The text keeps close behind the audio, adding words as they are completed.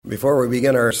Before we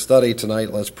begin our study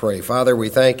tonight, let's pray. Father, we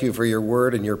thank you for your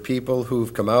word and your people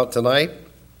who've come out tonight.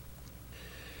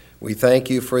 We thank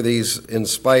you for these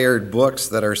inspired books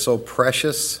that are so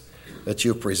precious that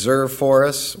you preserve for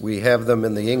us. We have them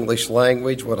in the English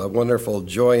language. What a wonderful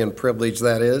joy and privilege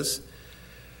that is.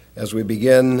 As we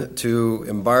begin to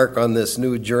embark on this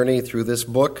new journey through this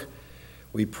book,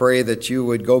 we pray that you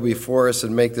would go before us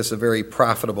and make this a very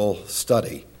profitable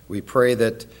study. We pray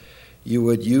that you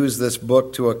would use this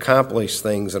book to accomplish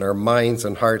things in our minds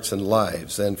and hearts and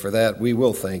lives. And for that, we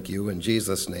will thank you. In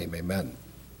Jesus' name, amen.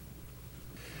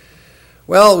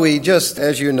 Well, we just,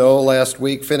 as you know, last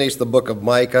week finished the book of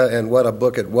Micah, and what a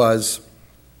book it was.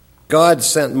 God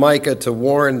sent Micah to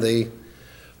warn the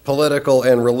political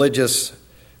and religious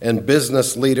and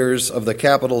business leaders of the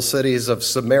capital cities of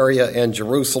Samaria and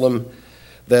Jerusalem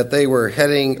that they were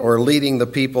heading or leading the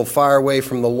people far away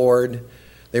from the Lord.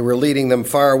 They were leading them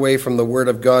far away from the Word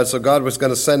of God, so God was going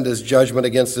to send his judgment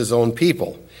against his own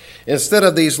people. Instead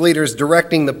of these leaders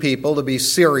directing the people to be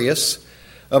serious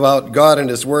about God and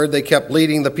his Word, they kept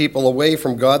leading the people away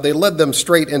from God. They led them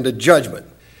straight into judgment.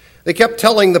 They kept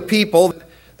telling the people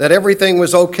that everything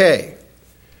was okay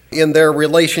in their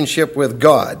relationship with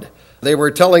God. They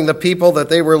were telling the people that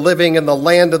they were living in the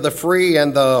land of the free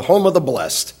and the home of the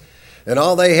blessed. And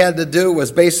all they had to do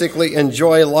was basically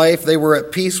enjoy life. They were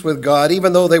at peace with God,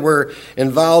 even though they were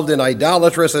involved in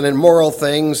idolatrous and immoral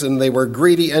things, and they were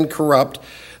greedy and corrupt.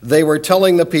 They were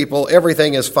telling the people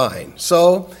everything is fine.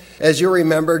 So, as you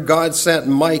remember, God sent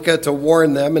Micah to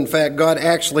warn them. In fact, God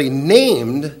actually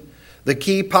named the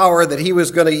key power that he was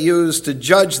going to use to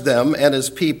judge them and his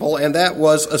people, and that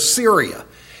was Assyria.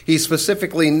 He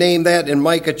specifically named that in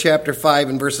Micah chapter 5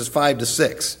 and verses 5 to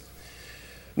 6.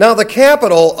 Now, the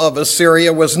capital of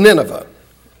Assyria was Nineveh.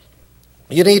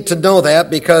 You need to know that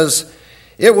because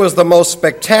it was the most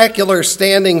spectacular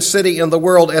standing city in the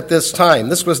world at this time.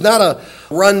 This was not a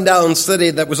rundown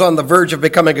city that was on the verge of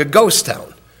becoming a ghost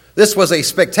town. This was a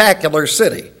spectacular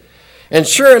city. And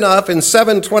sure enough, in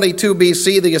 722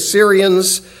 BC, the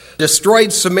Assyrians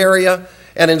destroyed Samaria,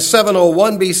 and in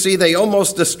 701 BC, they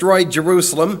almost destroyed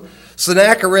Jerusalem.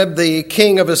 Sennacherib, the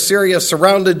king of Assyria,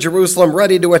 surrounded Jerusalem,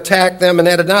 ready to attack them, and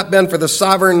had it not been for the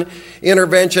sovereign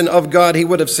intervention of God, he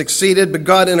would have succeeded. But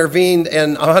God intervened,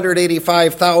 and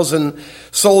 185,000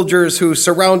 soldiers who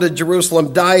surrounded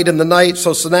Jerusalem died in the night,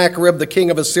 so Sennacherib, the king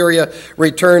of Assyria,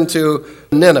 returned to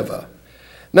Nineveh.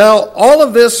 Now, all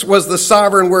of this was the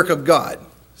sovereign work of God.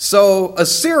 So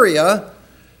Assyria,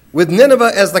 with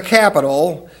Nineveh as the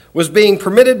capital, was being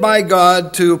permitted by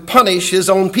God to punish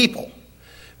his own people,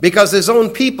 because his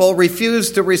own people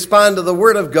refused to respond to the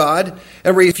word of God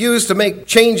and refused to make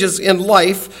changes in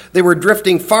life. They were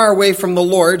drifting far away from the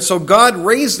Lord. So God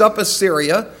raised up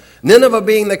Assyria, Nineveh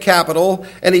being the capital,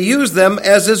 and he used them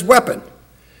as his weapon.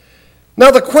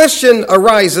 Now the question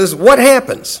arises, what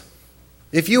happens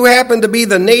if you happen to be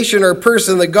the nation or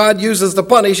person that God uses to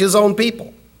punish his own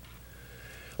people?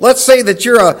 Let's say that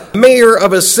you're a mayor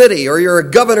of a city, or you're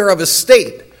a governor of a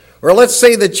state. Or let's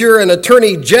say that you're an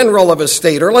attorney general of a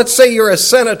state, or let's say you're a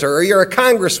senator, or you're a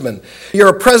congressman, you're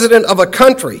a president of a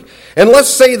country. And let's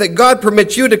say that God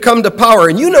permits you to come to power,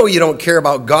 and you know you don't care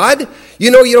about God.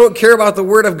 You know you don't care about the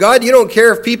Word of God. You don't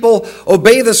care if people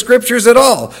obey the Scriptures at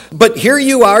all. But here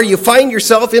you are, you find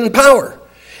yourself in power.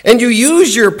 And you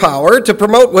use your power to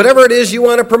promote whatever it is you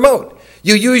want to promote.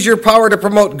 You use your power to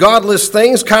promote godless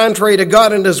things contrary to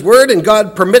God and his word, and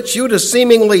God permits you to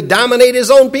seemingly dominate his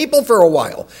own people for a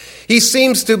while. He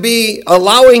seems to be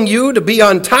allowing you to be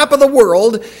on top of the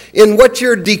world in what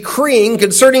you're decreeing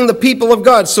concerning the people of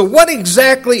God. So what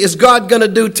exactly is God going to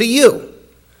do to you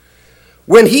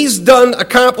when he's done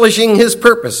accomplishing his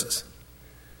purposes?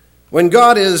 When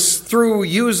God is through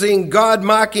using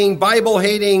God-mocking,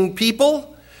 Bible-hating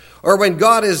people, or when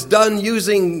God is done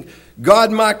using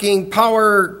God-mocking,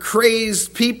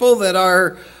 power-crazed people that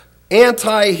are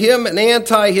anti-him and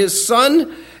anti-his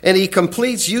son, and he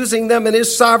completes using them in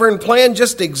his sovereign plan,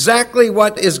 just exactly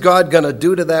what is God going to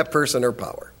do to that person or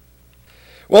power?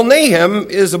 Well, Nahum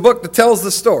is a book that tells the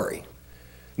story.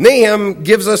 Nahum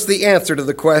gives us the answer to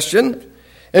the question,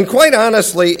 and quite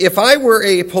honestly, if I were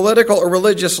a political or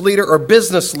religious leader or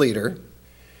business leader,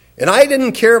 and I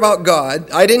didn't care about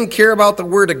God, I didn't care about the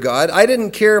Word of God, I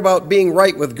didn't care about being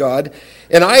right with God,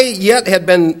 and I yet had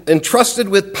been entrusted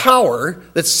with power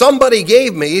that somebody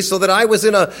gave me so that I was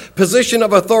in a position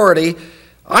of authority,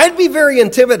 I'd be very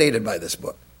intimidated by this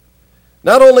book.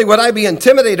 Not only would I be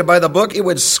intimidated by the book, it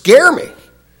would scare me.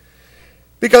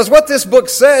 Because what this book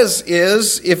says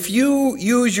is, if you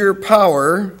use your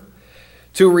power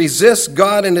to resist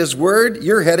God and his Word,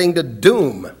 you're heading to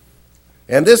doom.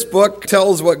 And this book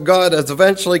tells what God is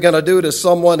eventually going to do to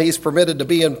someone he's permitted to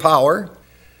be in power.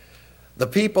 The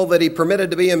people that he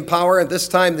permitted to be in power, at this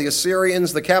time the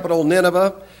Assyrians, the capital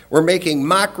Nineveh, were making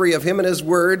mockery of him and his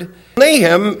word.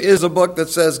 Nahum is a book that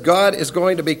says God is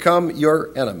going to become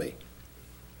your enemy.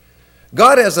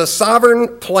 God has a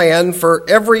sovereign plan for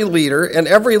every leader, and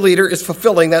every leader is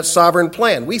fulfilling that sovereign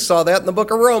plan. We saw that in the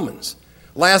book of Romans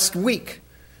last week.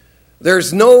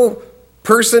 There's no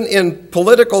person in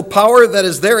political power that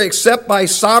is there except by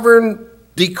sovereign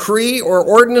decree or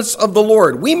ordinance of the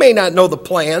Lord. We may not know the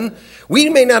plan. We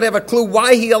may not have a clue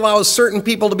why he allows certain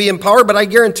people to be in power, but I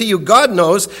guarantee you God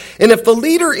knows. And if the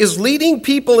leader is leading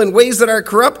people in ways that are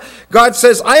corrupt, God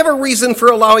says, I have a reason for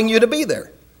allowing you to be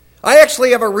there. I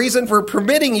actually have a reason for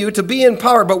permitting you to be in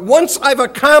power. But once I've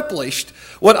accomplished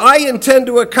what I intend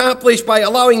to accomplish by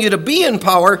allowing you to be in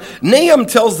power, Nahum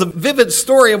tells the vivid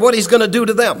story of what he's going to do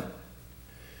to them.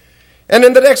 And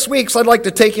in the next weeks, I'd like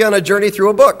to take you on a journey through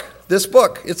a book. This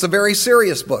book, it's a very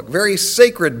serious book, very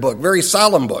sacred book, very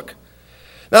solemn book.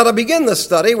 Now, to begin the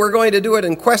study, we're going to do it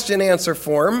in question-answer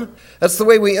form. That's the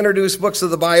way we introduce books of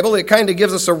the Bible. It kind of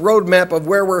gives us a roadmap of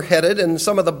where we're headed and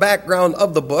some of the background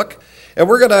of the book. And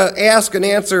we're going to ask and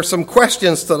answer some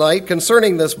questions tonight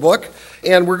concerning this book.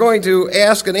 And we're going to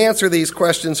ask and answer these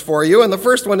questions for you. And the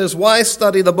first one is, why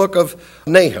study the book of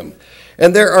Nahum?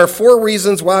 And there are 4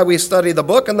 reasons why we study the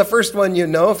book. And the first one you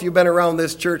know, if you've been around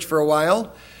this church for a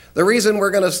while. The reason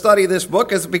we're going to study this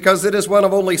book is because it is one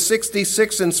of only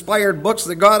 66 inspired books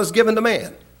that God has given to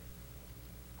man.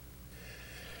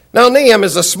 Now, Nahum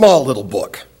is a small little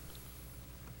book.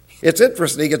 It's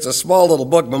interesting, it's a small little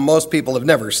book, but most people have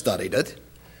never studied it.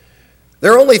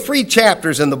 There are only 3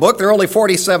 chapters in the book. There are only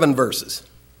 47 verses.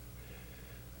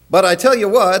 But I tell you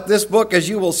what, this book, as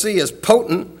you will see, is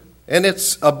potent, and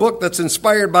it's a book that's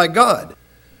inspired by God.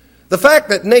 The fact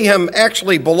that Nahum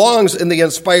actually belongs in the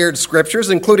inspired scriptures,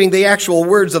 including the actual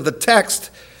words of the text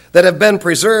that have been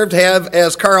preserved, have,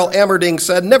 as Carl Amerding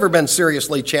said, never been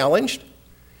seriously challenged.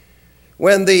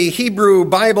 When the Hebrew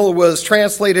Bible was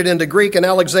translated into Greek in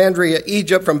Alexandria,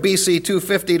 Egypt from BC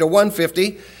 250 to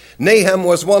 150, Nahum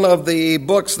was one of the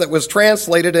books that was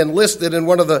translated and listed in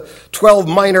one of the 12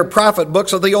 minor prophet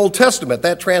books of the Old Testament.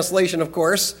 That translation, of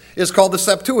course, is called the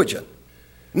Septuagint.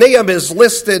 Nahum is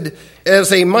listed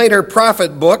as a minor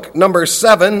prophet book, number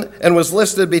 7, and was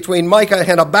listed between Micah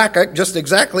and Habakkuk, just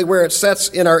exactly where it sets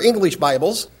in our English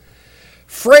Bibles.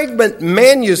 Fragment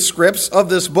manuscripts of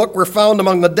this book were found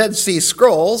among the Dead Sea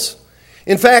Scrolls.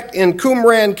 In fact, in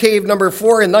Qumran Cave number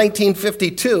 4 in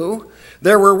 1952,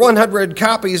 there were 100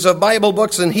 copies of Bible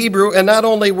books in Hebrew, and not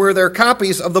only were there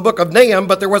copies of the book of Nahum,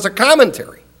 but there was a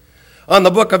commentary on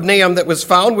the book of Nahum that was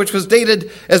found, which was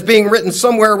dated as being written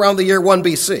somewhere around the year 1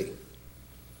 BC.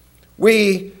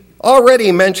 We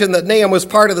already mentioned that Nahum was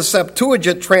part of the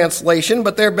Septuagint translation,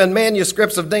 but there have been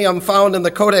manuscripts of Nahum found in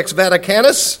the Codex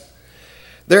Vaticanus.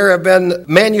 There have been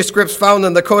manuscripts found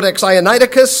in the Codex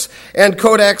Sinaiticus and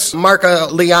Codex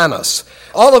Marcellianus.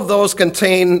 All of those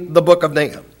contain the book of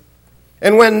Nahum.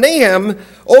 And when Nahum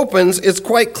opens, it's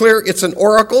quite clear it's an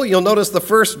oracle. You'll notice the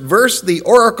first verse, the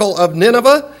oracle of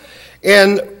Nineveh.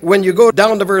 And when you go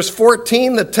down to verse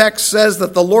 14, the text says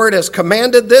that the Lord has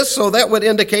commanded this, so that would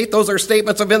indicate those are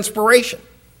statements of inspiration.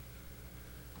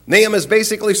 Nahum is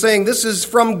basically saying this is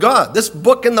from God. This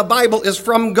book in the Bible is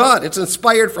from God. It's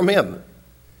inspired from him.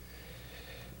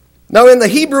 Now, in the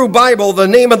Hebrew Bible, the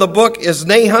name of the book is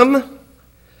Nahum.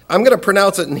 I'm going to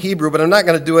pronounce it in Hebrew, but I'm not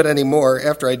going to do it anymore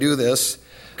after I do this,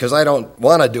 because I don't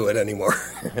want to do it anymore.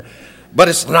 But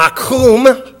it's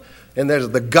Nahum. And there's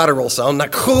the guttural sound.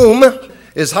 Nahum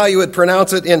is how you would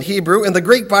pronounce it in Hebrew. In the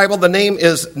Greek Bible, the name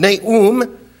is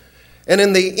Nahum. And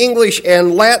in the English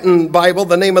and Latin Bible,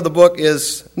 the name of the book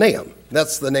is Nahum.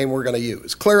 That's the name we're going to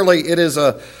use. Clearly, it is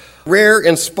a rare,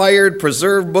 inspired,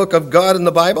 preserved book of God in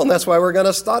the Bible, and that's why we're going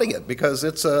to study it, because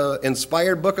it's an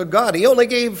inspired book of God. He only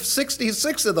gave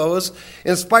 66 of those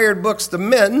inspired books to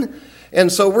men,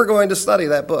 and so we're going to study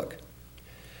that book.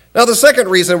 Now, the second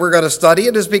reason we're going to study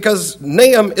it is because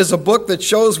Nahum is a book that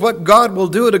shows what God will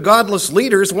do to godless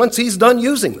leaders once he's done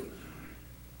using them.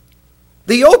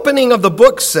 The opening of the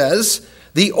book says,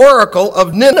 the oracle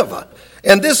of Nineveh.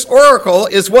 And this oracle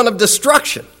is one of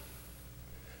destruction.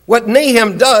 What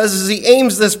Nahum does is he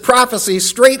aims this prophecy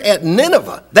straight at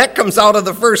Nineveh. That comes out of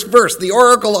the first verse, the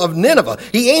oracle of Nineveh.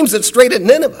 He aims it straight at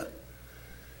Nineveh.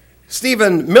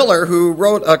 Stephen Miller, who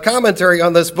wrote a commentary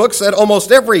on this book, said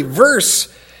almost every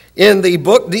verse in the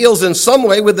book deals in some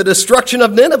way with the destruction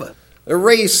of Nineveh.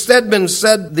 Ray Stedman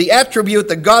said the attribute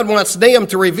that God wants Nahum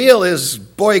to reveal is,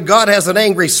 boy, God has an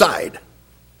angry side.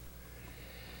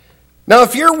 Now,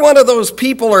 if you're one of those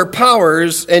people or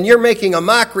powers and you're making a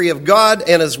mockery of God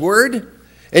and his word,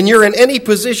 and you're in any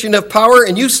position of power,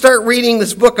 and you start reading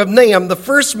this book of Nahum, the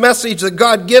first message that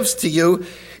God gives to you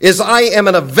is, I am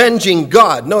an avenging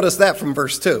God. Notice that from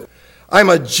verse 2. I'm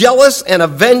a jealous and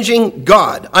avenging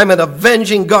God. I'm an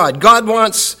avenging God. God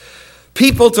wants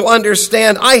people to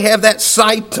understand I have that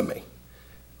side to me.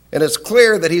 And it's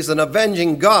clear that he's an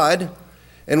avenging God,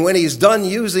 and when he's done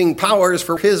using powers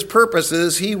for his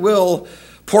purposes, he will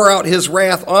pour out his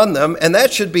wrath on them, and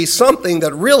that should be something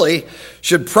that really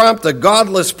should prompt a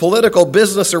godless political,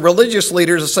 business, or religious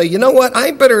leaders to say, you know what,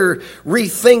 I better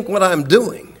rethink what I'm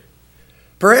doing.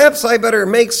 Perhaps I better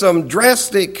make some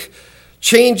drastic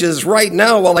changes right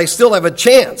now while I still have a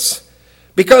chance.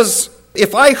 Because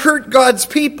if I hurt God's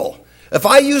people, if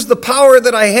I use the power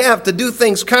that I have to do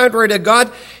things contrary to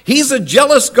God, he's a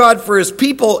jealous God for his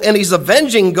people, and he's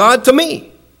avenging God to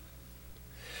me.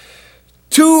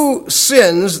 Two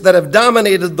sins that have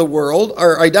dominated the world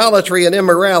are idolatry and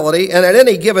immorality, and at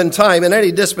any given time, in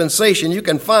any dispensation, you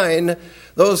can find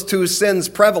those two sins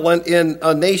prevalent in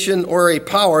a nation or a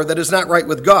power that is not right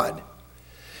with God.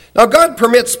 Now, God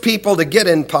permits people to get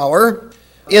in power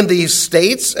in these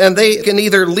states, and they can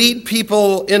either lead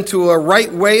people into a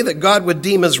right way that God would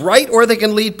deem as right, or they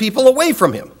can lead people away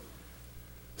from him.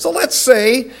 So let's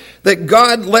say that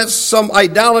God lets some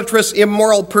idolatrous,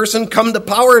 immoral person come to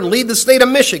power and lead the state of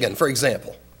Michigan, for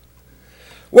example.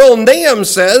 Well, Nahum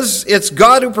says it's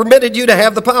God who permitted you to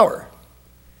have the power.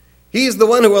 He's the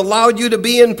one who allowed you to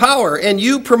be in power, and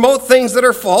you promote things that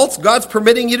are false. God's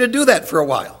permitting you to do that for a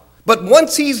while. But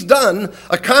once he's done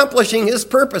accomplishing his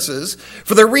purposes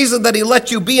for the reason that he let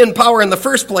you be in power in the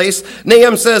first place,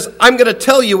 Nahum says, I'm going to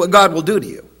tell you what God will do to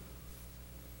you.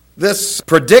 This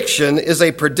prediction is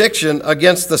a prediction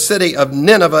against the city of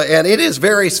Nineveh, and it is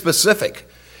very specific.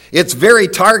 It's very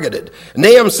targeted.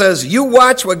 Nahum says, you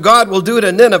watch what God will do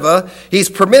to Nineveh. He's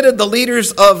permitted the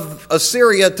leaders of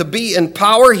Assyria to be in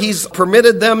power. He's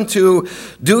permitted them to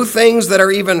do things that are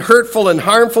even hurtful and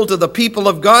harmful to the people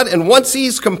of God. And once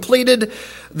he's completed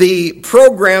the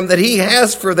program that he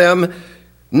has for them,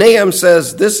 Nahum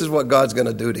says, this is what God's going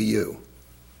to do to you.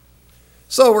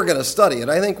 So we're going to study it.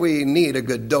 I think we need a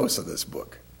good dose of this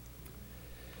book.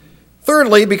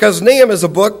 Thirdly, because Nahum is a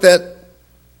book that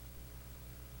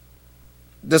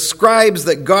describes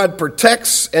that God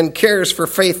protects and cares for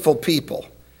faithful people.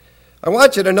 I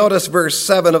want you to notice verse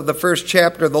 7 of the first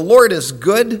chapter. The Lord is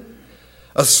good,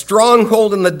 a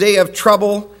stronghold in the day of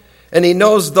trouble, and he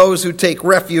knows those who take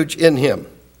refuge in him.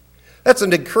 That's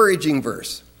an encouraging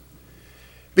verse.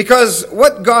 Because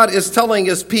what God is telling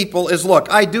his people is, look,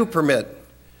 I do permit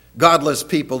godless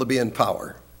people to be in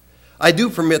power. I do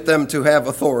permit them to have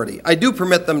authority. I do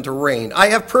permit them to reign. I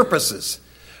have purposes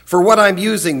for what I'm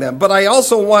using them. But I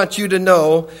also want you to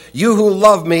know, you who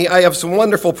love me, I have some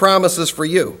wonderful promises for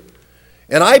you.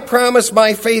 And I promise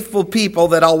my faithful people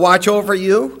that I'll watch over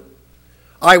you.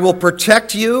 I will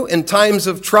protect you in times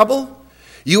of trouble.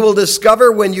 You will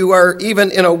discover when you are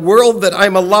even in a world that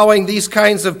I'm allowing these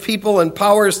kinds of people and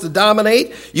powers to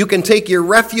dominate, you can take your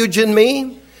refuge in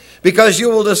me, because you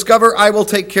will discover I will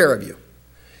take care of you.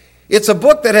 It's a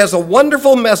book that has a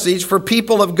wonderful message for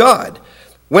people of God.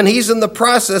 When he's in the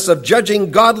process of judging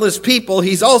godless people,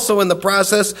 he's also in the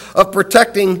process of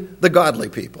protecting the godly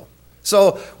people.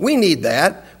 So we need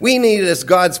that. We need, as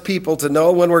God's people, to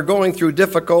know when we're going through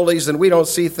difficulties and we don't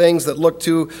see things that look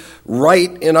too right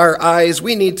in our eyes,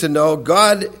 we need to know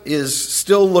God is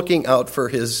still looking out for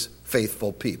his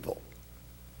faithful people.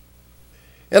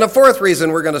 And a fourth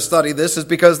reason we're going to study this is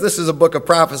because this is a book of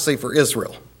prophecy for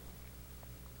Israel.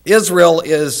 Israel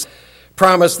is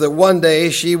promised that one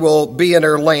day she will be in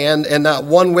her land, and not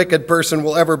one wicked person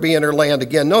will ever be in her land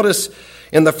again. Notice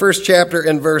in the first chapter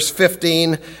in verse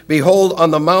 15, behold,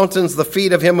 on the mountains the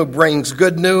feet of him who brings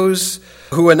good news,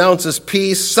 who announces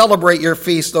peace. Celebrate your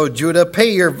feast, O Judah.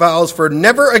 Pay your vows, for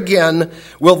never again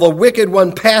will the wicked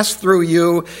one pass through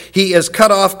you. He is cut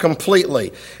off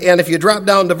completely. And if you drop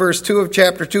down to verse 2 of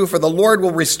chapter 2, for the Lord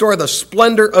will restore the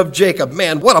splendor of Jacob.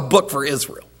 Man, what a book for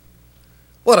Israel.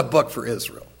 What a book for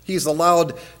Israel. He's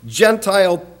allowed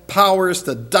Gentile powers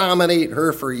to dominate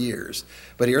her for years.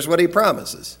 But here's what he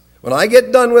promises. When I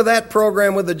get done with that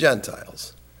program with the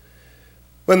Gentiles,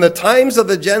 when the times of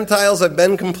the Gentiles have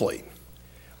been complete,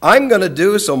 I'm going to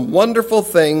do some wonderful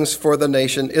things for the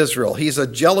nation Israel. He's a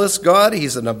jealous God.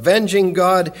 He's an avenging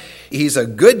God. He's a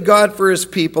good God for his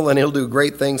people, and he'll do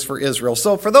great things for Israel.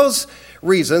 So for those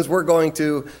reasons, we're going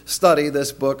to study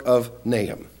this book of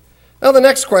Nahum. Now the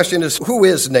next question is, who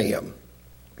is Nahum?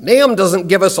 Nahum doesn't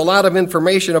give us a lot of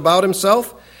information about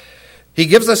himself. He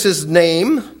gives us his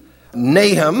name,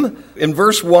 Nahum, in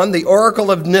verse 1, the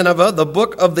oracle of Nineveh, the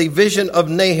book of the vision of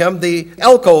Nahum, the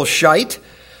Elkoshite.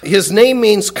 His name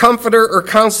means comforter or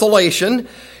consolation.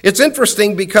 It's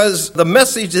interesting because the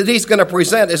message that he's going to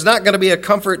present is not going to be a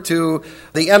comfort to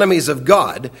the enemies of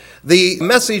God. The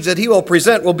message that he will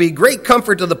present will be great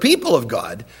comfort to the people of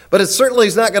God, but it certainly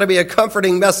is not going to be a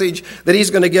comforting message that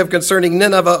he's going to give concerning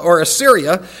Nineveh or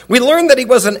Assyria. We learned that he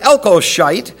was an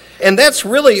Elkoshite, and that's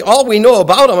really all we know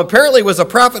about him. Apparently he was a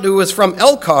prophet who was from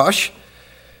Elkosh.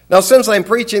 Now, since I'm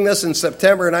preaching this in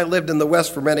September, and I lived in the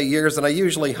West for many years, and I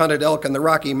usually hunted elk in the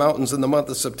Rocky Mountains in the month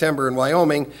of September in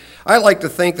Wyoming, I like to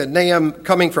think that Nahum,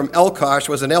 coming from Elkosh,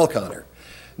 was an elk hunter.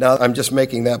 Now, I'm just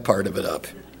making that part of it up.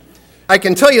 I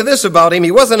can tell you this about him.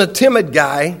 He wasn't a timid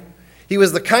guy. He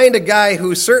was the kind of guy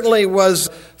who certainly was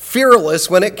fearless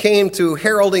when it came to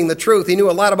heralding the truth. He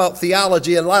knew a lot about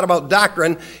theology and a lot about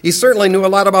doctrine. He certainly knew a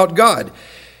lot about God.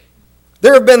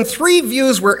 There have been 3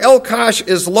 views where Elkosh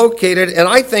is located, and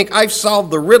I think I've solved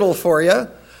the riddle for you,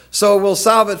 so we'll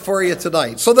solve it for you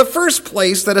tonight. So the first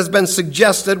place that has been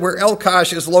suggested where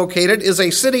Elkosh is located is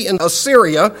a city in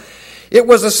Assyria. It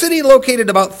was a city located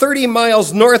about 30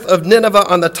 miles north of Nineveh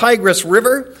on the Tigris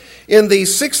River. In the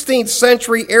 16th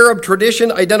century, Arab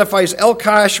tradition identifies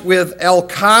Elkosh with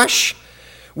El-Kash,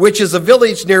 which is a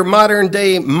village near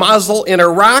modern-day Mosul in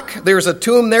Iraq. There's a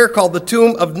tomb there called the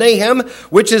Tomb of Nahum,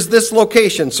 which is this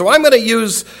location. So I'm going to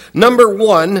use number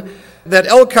 1, that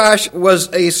Elkosh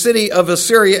was a city of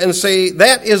Assyria, and say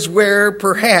that is where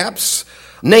perhaps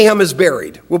Nahum is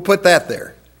buried. We'll put that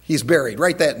there. He's buried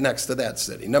right next to that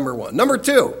city, number 1. Number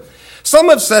 2, some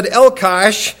have said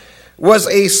Elkosh was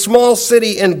a small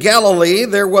city in Galilee.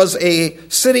 There was a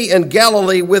city in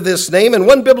Galilee with this name, and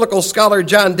one biblical scholar,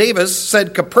 John Davis,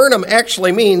 said Capernaum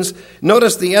actually means,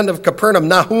 notice the end of Capernaum,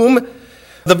 Nahum,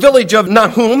 the village of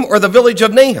Nahum, or the village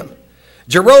of Nahum.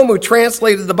 Jerome, who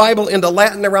translated the Bible into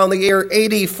Latin around the year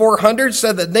AD 400,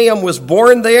 said that Nahum was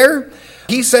born there.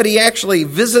 He said he actually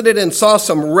visited and saw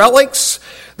some relics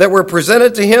that were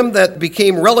presented to him that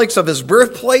became relics of his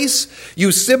birthplace.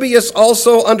 Eusebius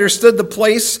also understood the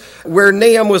place where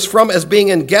Nahum was from as being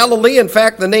in Galilee. In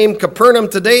fact, the name Capernaum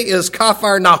today is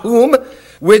Kafar Nahum,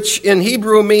 which in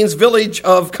Hebrew means village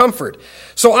of comfort.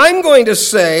 So I'm going to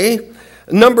say,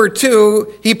 number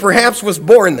 2, he perhaps was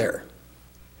born there.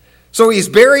 So he's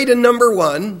buried in number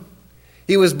 1,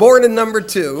 he was born in number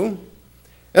 2,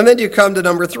 and then you come to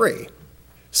number 3.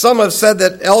 Some have said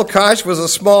that Elkosh was a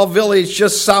small village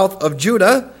just south of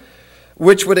Judah,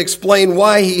 which would explain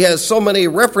why he has so many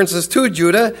references to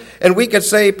Judah, and we could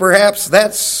say perhaps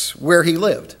that's where he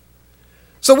lived.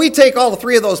 So we take all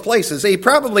 3 of those places. He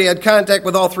probably had contact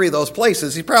with all 3 of those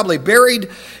places. He's probably buried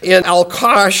in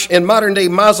Al-Kash in modern-day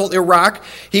Mosul, Iraq.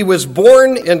 He was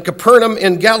born in Capernaum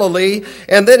in Galilee,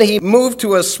 and then he moved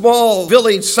to a small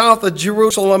village south of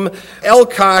Jerusalem,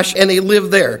 El-Kash, and he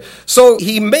lived there. So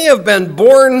he may have been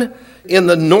born in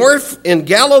the north in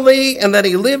Galilee, and then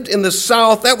he lived in the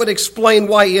south. That would explain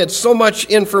why he had so much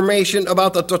information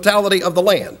about the totality of the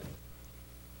land.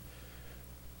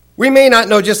 We may not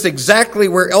know just exactly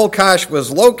where Elkosh was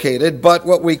located, but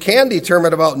what we can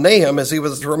determine about Nahum is he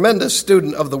was a tremendous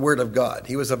student of the Word of God.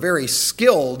 He was a very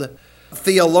skilled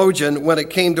theologian when it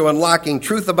came to unlocking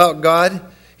truth about God.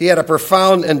 He had a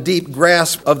profound and deep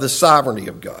grasp of the sovereignty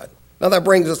of God. Now that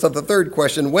brings us to the third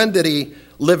question. When did he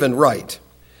live and write?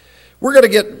 We're going to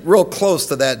get real close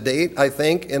to that date, I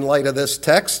think, in light of this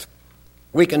text.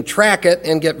 We can track it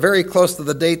and get very close to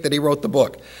the date that he wrote the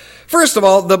book. First of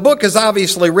all, the book is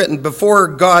obviously written before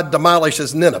God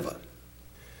demolishes Nineveh.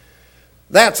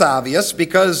 That's obvious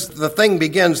because the thing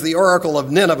begins, the oracle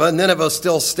of Nineveh. Nineveh's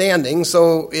still standing,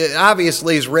 so it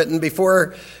obviously is written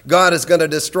before God is going to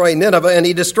destroy Nineveh, and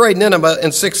he destroyed Nineveh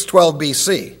in 612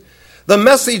 BC. The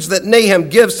message that Nahum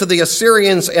gives to the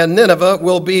Assyrians and Nineveh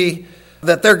will be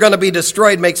that they're going to be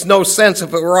destroyed. Makes no sense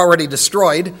if it were already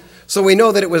destroyed. So we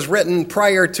know that it was written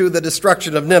prior to the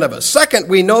destruction of Nineveh. Second,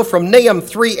 we know from Nahum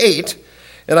 3:8,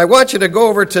 and I want you to go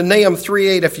over to Nahum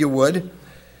 3:8 if you would.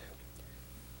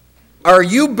 Are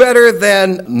you better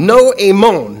than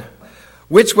Nahum,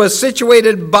 which was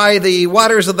situated by the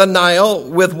waters of the Nile,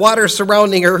 with water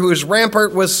surrounding her, whose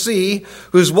rampart was sea,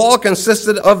 whose wall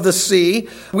consisted of the sea?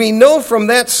 We know from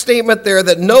that statement there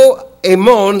that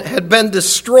Nahum had been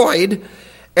destroyed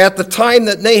at the time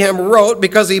that Nahum wrote,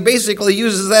 because he basically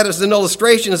uses that as an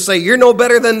illustration to say, you're no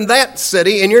better than that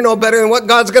city, and you're no better than what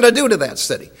God's going to do to that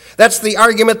city. That's the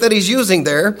argument that he's using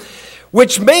there,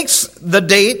 which makes the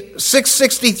date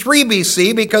 663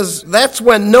 BC, because that's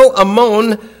when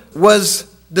Nahum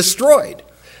was destroyed.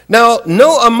 Now,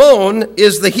 Nahum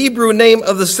is the Hebrew name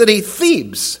of the city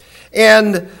Thebes,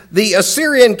 And the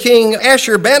Assyrian king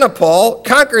Ashurbanipal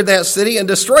conquered that city and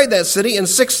destroyed that city in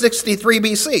 663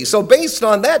 BC. So based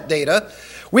on that data,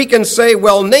 we can say,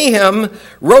 well, Nahum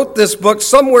wrote this book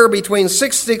somewhere between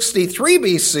 663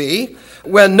 BC,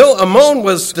 when Ammon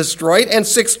was destroyed, and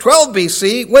 612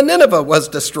 BC, when Nineveh was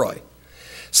destroyed.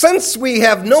 Since we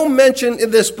have no mention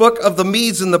in this book of the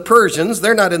Medes and the Persians,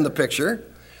 they're not in the picture.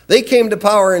 They came to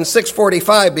power in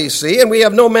 645 BC, and we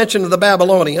have no mention of the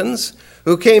Babylonians,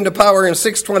 who came to power in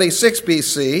 626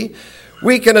 BC.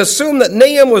 We can assume that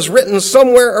Nahum was written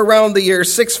somewhere around the year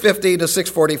 650 to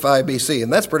 645 BC,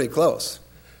 and that's pretty close.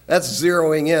 That's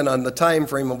zeroing in on the time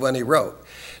frame of when he wrote.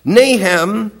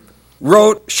 Nahum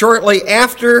wrote shortly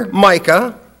after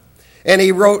Micah, and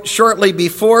he wrote shortly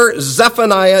before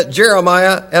Zephaniah,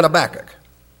 Jeremiah, and Habakkuk.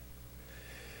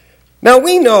 Now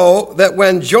we know that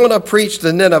when Jonah preached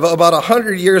to Nineveh about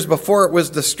 100 years before it was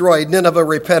destroyed, Nineveh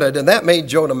repented, and that made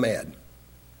Jonah mad.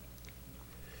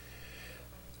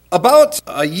 About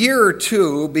a year or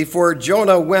two before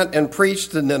Jonah went and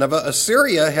preached to Nineveh,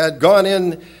 Assyria had gone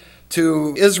in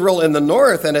to Israel in the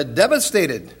north and had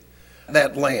devastated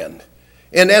that land.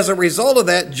 And as a result of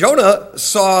that, Jonah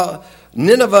saw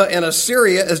Nineveh and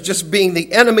Assyria as just being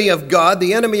the enemy of God,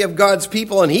 the enemy of God's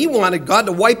people, and he wanted God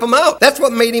to wipe them out. That's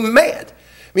what made him mad.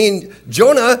 I mean,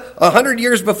 Jonah, 100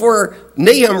 years before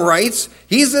Nahum writes,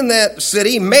 he's in that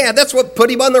city mad. That's what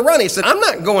put him on the run. He said, I'm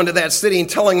not going to that city and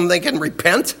telling them they can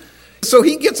repent. So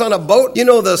he gets on a boat. You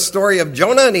know the story of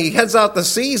Jonah, and he heads out to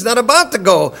sea. He's not about to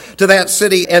go to that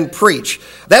city and preach.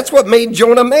 That's what made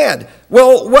Jonah mad.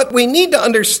 Well, what we need to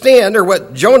understand, or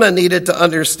what Jonah needed to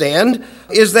understand,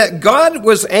 is that God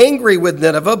was angry with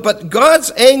Nineveh, but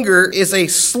God's anger is a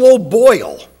slow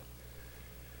boil.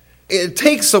 It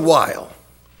takes a while.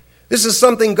 This is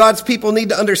something God's people need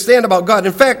to understand about God.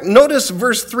 In fact, notice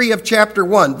verse 3 of chapter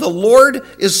 1. The Lord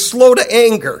is slow to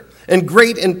anger and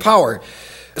great in power.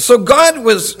 So God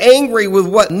was angry with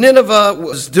what Nineveh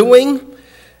was doing,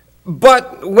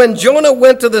 but when Jonah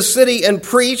went to the city and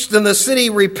preached and the city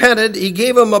repented, he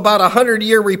gave them about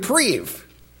 100-year reprieve.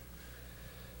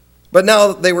 But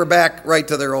now they were back right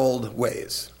to their old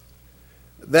ways.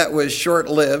 That was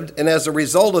short-lived, and as a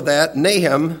result of that,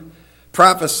 Nahum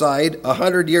prophesied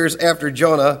 100 years after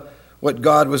Jonah what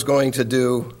God was going to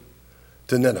do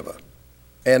to Nineveh.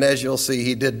 And as you'll see,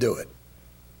 he did do it.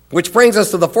 Which brings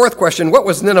us to the fourth question, what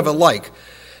was Nineveh like?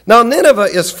 Now, Nineveh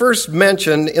is first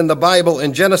mentioned in the Bible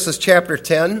in Genesis chapter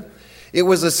 10. It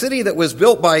was a city that was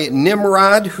built by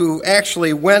Nimrod, who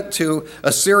actually went to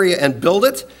Assyria and built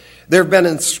it. There have been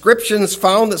inscriptions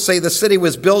found that say the city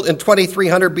was built in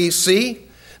 2300 BC.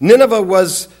 Nineveh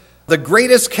was the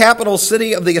greatest capital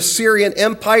city of the Assyrian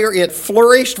Empire. It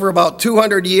flourished for about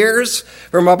 200 years.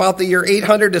 From about the year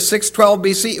 800 to 612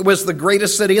 BC, it was the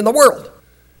greatest city in the world.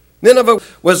 Nineveh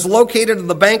was located on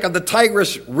the bank of the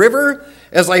Tigris River.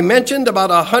 As I mentioned, about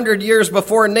 100 years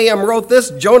before Nahum wrote this,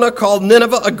 Jonah called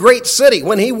Nineveh a great city.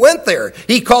 When he went there,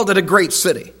 he called it a great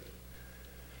city.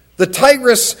 The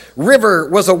Tigris River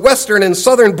was a western and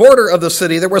southern border of the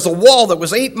city. There was a wall that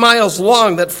was 8 miles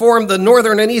long that formed the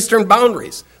northern and eastern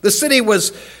boundaries. The city was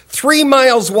 3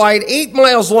 miles wide, 8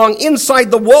 miles long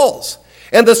inside the walls.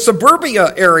 And the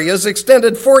suburbia areas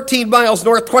extended 14 miles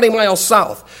north, 20 miles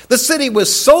south. The city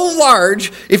was so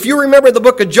large, if you remember the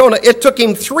book of Jonah, it took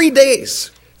him 3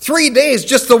 days. 3 days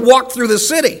just to walk through the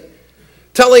city,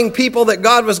 telling people that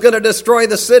God was going to destroy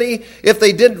the city if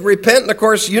they didn't repent. And of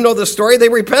course, you know the story, they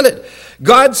repented.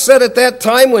 God said at that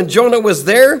time when Jonah was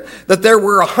there that there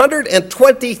were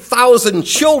 120,000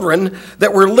 children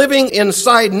that were living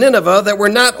inside Nineveh that were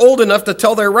not old enough to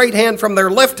tell their right hand from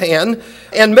their left hand,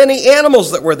 and many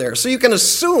animals that were there. So you can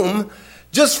assume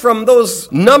just from those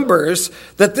numbers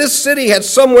that this city had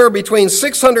somewhere between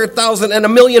 600,000 and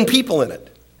 1 million people in it.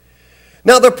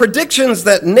 Now, the predictions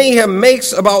that Nahum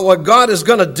makes about what God is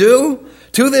going to do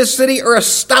to this city are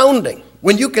astounding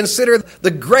when you consider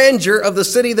the grandeur of the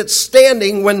city that's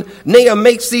standing when Nahum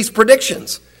makes these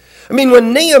predictions. I mean,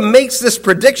 when Nahum makes this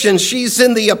prediction, she's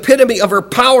in the epitome of her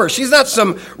power. She's not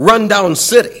some rundown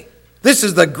city. This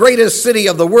is the greatest city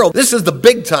of the world. This is the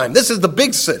big time. This is the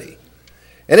big city.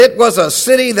 And it was a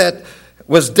city that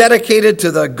was dedicated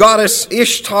to the goddess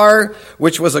Ishtar,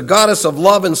 which was a goddess of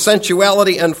love and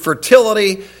sensuality and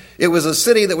fertility. It was a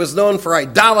city that was known for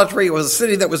idolatry. It was a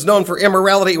city that was known for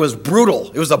immorality. It was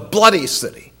brutal. It was a bloody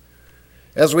city.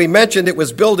 As we mentioned, it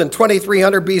was built in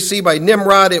 2300 BC by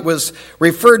Nimrod. It was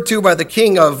referred to by the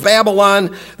king of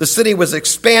Babylon. The city was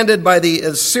expanded by the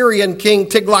Assyrian king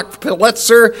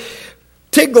Tiglath-Pileser.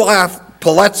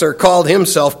 Tiglath-Pileser called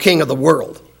himself king of the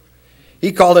world.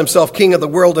 He called himself king of the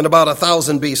world in about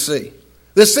 1000 BC.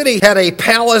 The city had a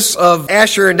palace of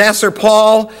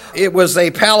Ashur-Nasir-Pal. It was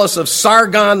a palace of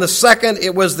Sargon II.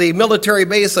 It was the military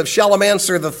base of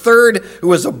Shalmaneser III, who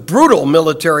was a brutal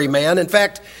military man. In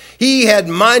fact, he had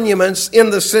monuments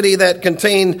in the city that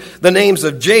contained the names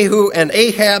of Jehu and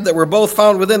Ahab that were both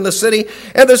found within the city.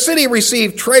 And the city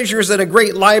received treasures and a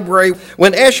great library.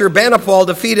 When Ashur-Banipal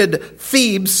defeated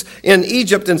Thebes in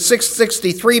Egypt in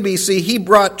 663 BC, he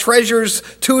brought treasures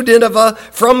to Nineveh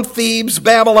from Thebes,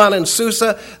 Babylon, and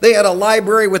Susa. They had a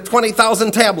library with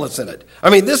 20,000 tablets in it.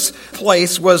 I mean, this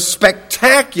place was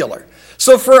spectacular.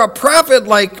 So for a prophet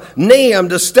like Nahum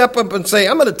to step up and say,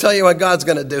 I'm going to tell you what God's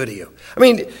going to do to you. I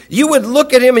mean, you would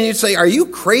look at him and you'd say, are you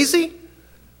crazy?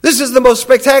 This is the most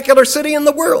spectacular city in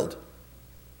the world.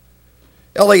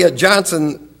 Elliot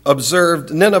Johnson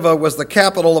observed Nineveh was the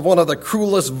capital of one of the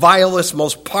cruelest, vilest,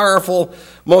 most powerful,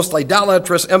 most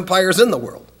idolatrous empires in the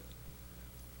world.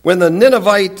 When the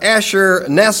Ninevite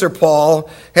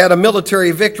Ashur-Nasir-Pal had a military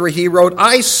victory, he wrote,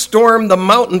 I stormed the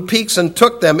mountain peaks and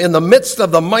took them. In the midst of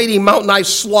the mighty mountain, I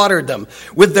slaughtered them.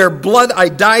 With their blood, I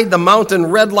dyed the mountain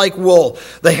red like wool.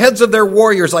 The heads of their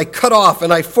warriors I cut off,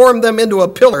 and I formed them into a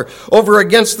pillar over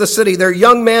against the city. Their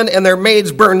young men and their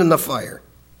maids burned in the fire.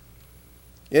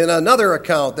 In another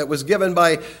account that was given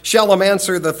by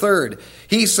Shalmaneser III,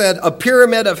 he said, a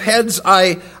pyramid of heads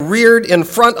I reared in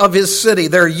front of his city.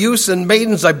 Their youths and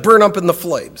maidens I burn up in the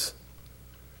flames.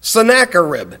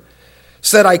 Sennacherib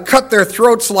said, I cut their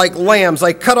throats like lambs.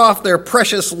 I cut off their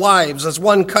precious lives as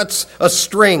one cuts a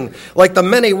string. Like the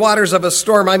many waters of a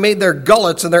storm, I made their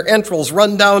gullets and their entrails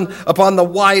run down upon the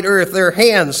wide earth. Their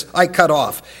hands I cut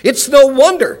off. It's no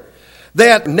wonder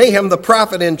that Nahum the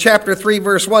prophet in chapter 3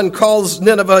 verse 1 calls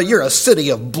Nineveh, you're a city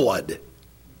of blood.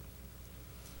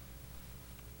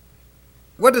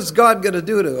 What is God going to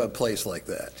do to a place like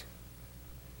that?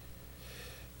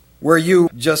 Where you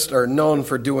just are known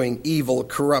for doing evil,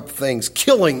 corrupt things,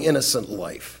 killing innocent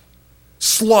life,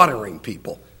 slaughtering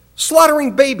people,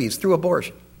 slaughtering babies through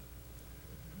abortion.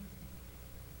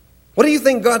 What do you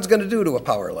think God's going to do to a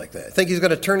power like that? Think he's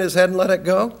going to turn his head and let it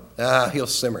go? He'll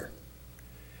simmer.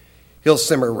 He'll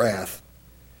simmer wrath.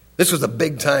 This was a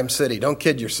big-time city. Don't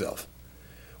kid yourself.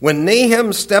 When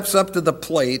Nahum steps up to the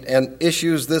plate and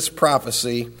issues this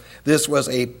prophecy, this was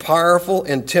a powerful,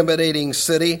 intimidating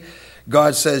city.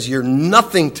 God says, you're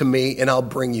nothing to me, and I'll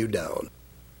bring you down.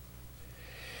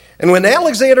 And when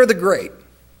Alexander the Great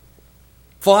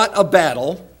fought a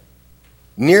battle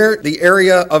near the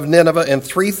area of Nineveh in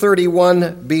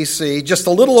 331 BC, just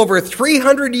a little over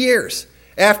 300 years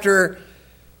after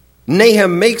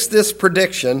Nahum makes this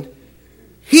prediction,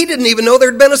 he didn't even know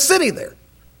there'd been a city there.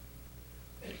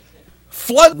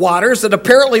 Flood waters that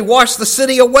apparently washed the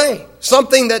city away,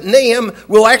 something that Nahum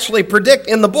will actually predict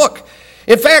in the book.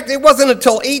 In fact, it wasn't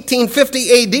until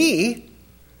 1850 AD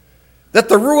that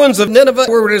the ruins of Nineveh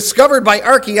were discovered by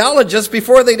archaeologists.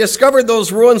 Before they discovered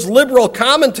those ruins, liberal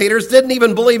commentators didn't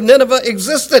even believe Nineveh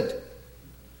existed.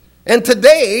 And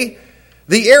today,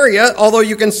 the area, although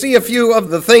you can see a few of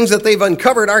the things that they've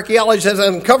uncovered, archaeology has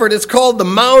uncovered, it's called the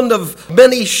Mound of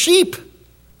Many Sheep.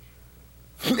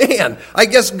 Man, I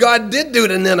guess God did do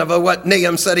to Nineveh what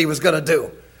Nahum said he was going to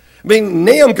do. I mean,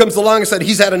 Nahum comes along and said,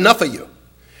 he's had enough of you.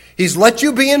 He's let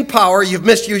you be in power, you've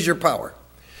misused your power.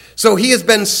 So he has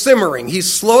been simmering,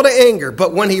 he's slow to anger,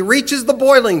 but when he reaches the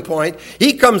boiling point,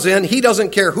 he comes in, he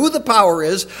doesn't care who the power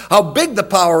is, how big the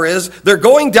power is, they're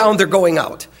going down, they're going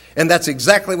out. And that's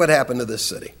exactly what happened to this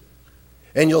city.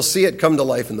 And you'll see it come to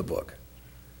life in the book.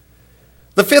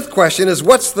 The fifth question is,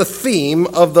 what's the theme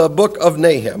of the book of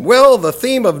Nahum? Well, the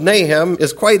theme of Nahum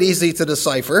is quite easy to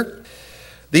decipher.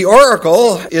 The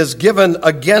oracle is given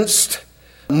against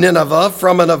Nineveh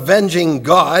from an avenging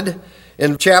God.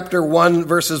 In chapter 1,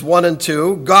 verses 1 and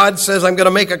 2, God says, I'm going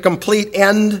to make a complete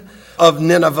end of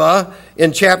Nineveh.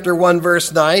 In chapter 1,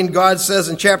 verse 9, God says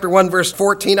in chapter 1, verse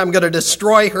 14, I'm going to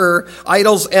destroy her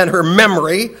idols and her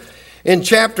memory. In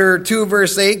chapter 2,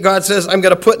 verse 8, God says, I'm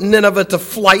going to put Nineveh to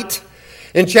flight.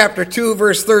 In chapter 2,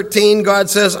 verse 13, God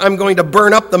says, I'm going to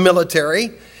burn up the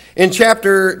military. In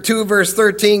chapter 2, verse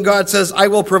 13, God says, I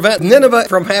will prevent Nineveh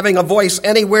from having a voice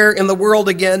anywhere in the world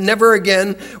again. Never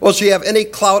again will she have any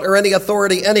clout or any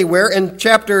authority anywhere. In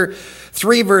chapter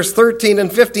 3, verse 13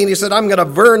 and 15, he said, I'm going to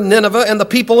burn Nineveh and the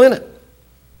people in it.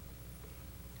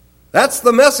 That's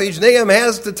the message Nahum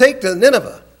has to take to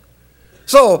Nineveh.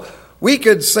 So we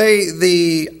could say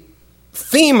the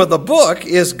theme of the book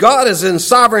is God is in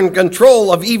sovereign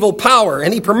control of evil power,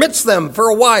 and he permits them for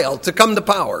a while to come to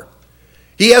power.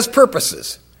 He has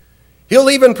purposes. He'll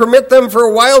even permit them for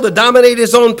a while to dominate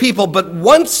his own people, but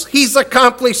once he's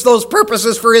accomplished those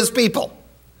purposes for his people,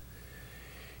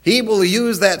 He will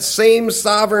use that same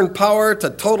sovereign power to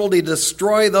totally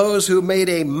destroy those who made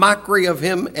a mockery of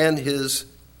him and his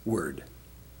word.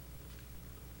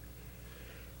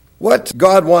 What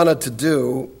God wanted to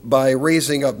do by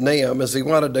raising up Nahum is he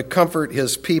wanted to comfort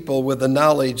his people with the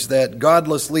knowledge that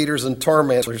godless leaders and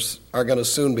tormentors are going to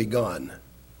soon be gone.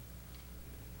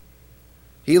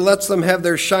 He lets them have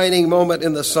their shining moment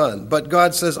in the sun. But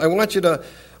God says, I want you to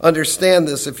understand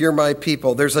this if you're my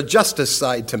people. There's a justice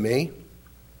side to me.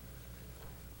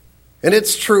 And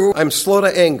it's true, I'm slow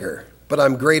to anger, but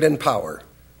I'm great in power.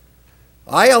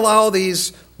 I allow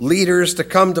these leaders to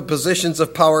come to positions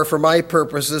of power for my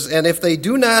purposes, and if they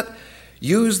do not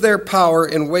use their power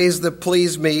in ways that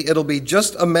please me, it'll be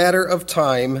just a matter of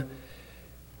time,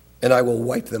 and I will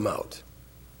wipe them out.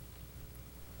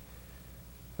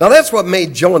 Now that's what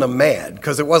made Jonah mad,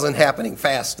 because it wasn't happening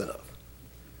fast enough.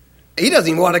 He doesn't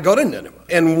even want to go to Nineveh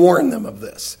and warn them of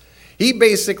this. He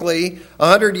basically,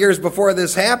 100 years before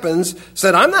this happens,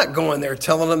 said, I'm not going there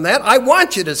telling them that. I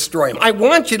want you to destroy them. I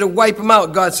want you to wipe them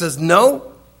out. God says,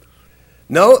 no,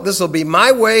 this will be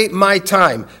my way, my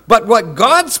time. But what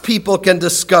God's people can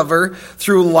discover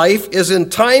through life is in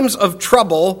times of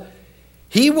trouble,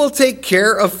 he will take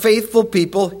care of faithful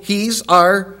people. He's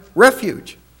our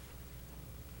refuge.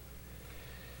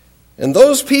 And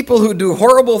those people who do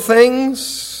horrible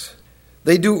things,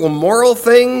 they do immoral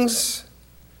things,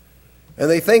 and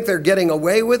they think they're getting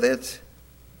away with it.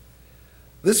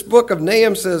 This book of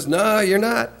Nahum says, no, you're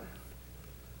not.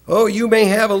 Oh, you may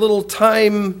have a little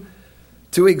time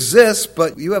to exist,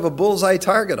 but you have a bullseye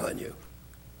target on you.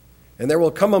 And there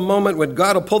will come a moment when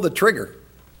God will pull the trigger.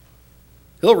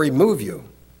 He'll remove you.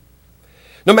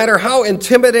 No matter how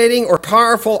intimidating or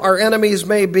powerful our enemies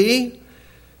may be,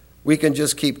 we can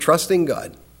just keep trusting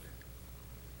God.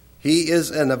 He is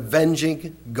an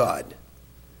avenging God.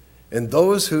 And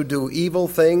those who do evil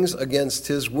things against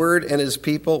his word and his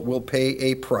people will pay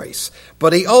a price.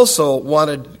 But he also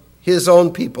wanted his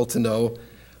own people to know,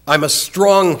 I'm a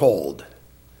stronghold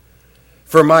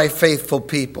for my faithful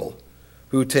people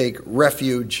who take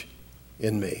refuge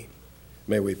in me.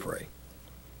 May we pray.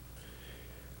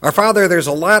 Our Father, there's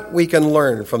a lot we can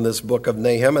learn from this book of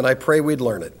Nahum, and I pray we'd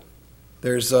learn it.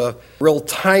 There's a real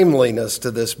timeliness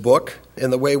to this book in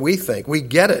the way we think. We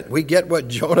get it. We get what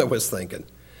Jonah was thinking.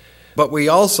 But we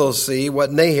also see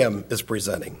what Nahum is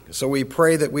presenting. So we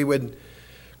pray that we would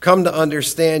come to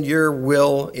understand your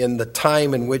will in the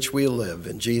time in which we live.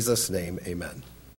 In Jesus' name, amen.